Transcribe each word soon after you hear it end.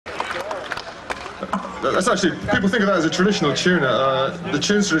That's actually, people think of that as a traditional tune. The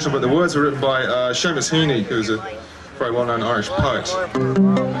tune's traditional, but the words were written by Seamus Heaney, who's a very well-known Irish poet.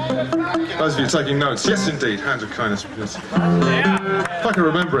 Those of you taking notes, yes indeed, Hands of Kindness. Yes. If I can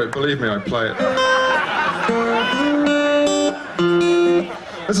remember it, believe me, I'd play it.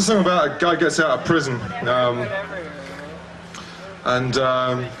 There's a song about a guy gets out of prison.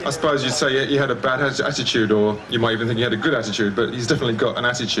 I suppose you'd say he had a bad attitude, or you might even think he had a good attitude, but he's definitely got an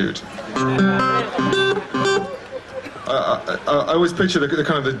attitude. I always picture the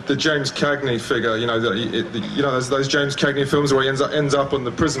kind of the James Cagney figure, you know, those James Cagney films where he ends up on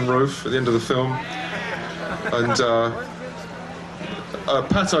the prison roof at the end of the film, and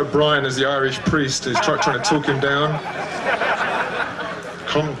Pat O'Brien as the Irish priest is trying to talk him down.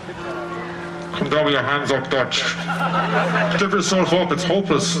 Come down with your hands up, Dutch. Give yourself up, it's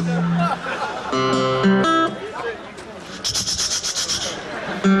hopeless.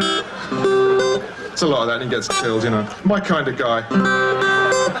 It's a lot of that and he gets killed, you know. My kind of guy.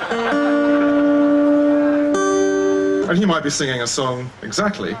 And he might be singing a song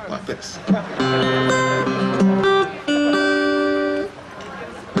exactly like this.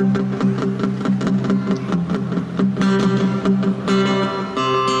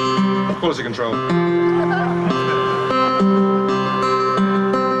 Quality control.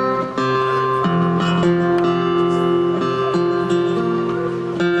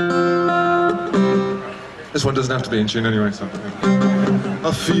 This one doesn't have to be in tune anyway, so.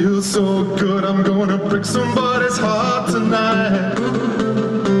 I feel so good, I'm gonna break somebody's heart tonight.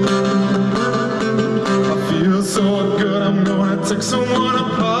 I feel so good, I'm gonna take someone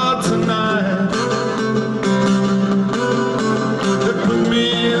apart tonight. They put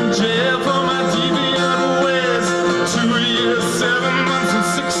me in jail for my deviant ways. 2 years, 7 months and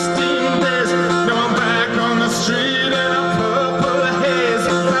 16 days. Now I'm back on the street in a purple haze.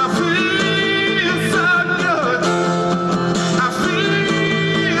 And I feel so good. I feel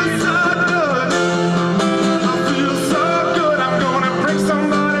so good. I feel so good. I'm gonna break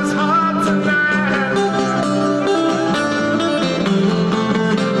somebody's heart tonight.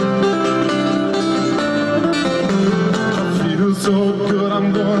 I feel so good. I'm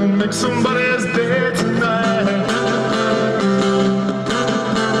gonna make somebody's day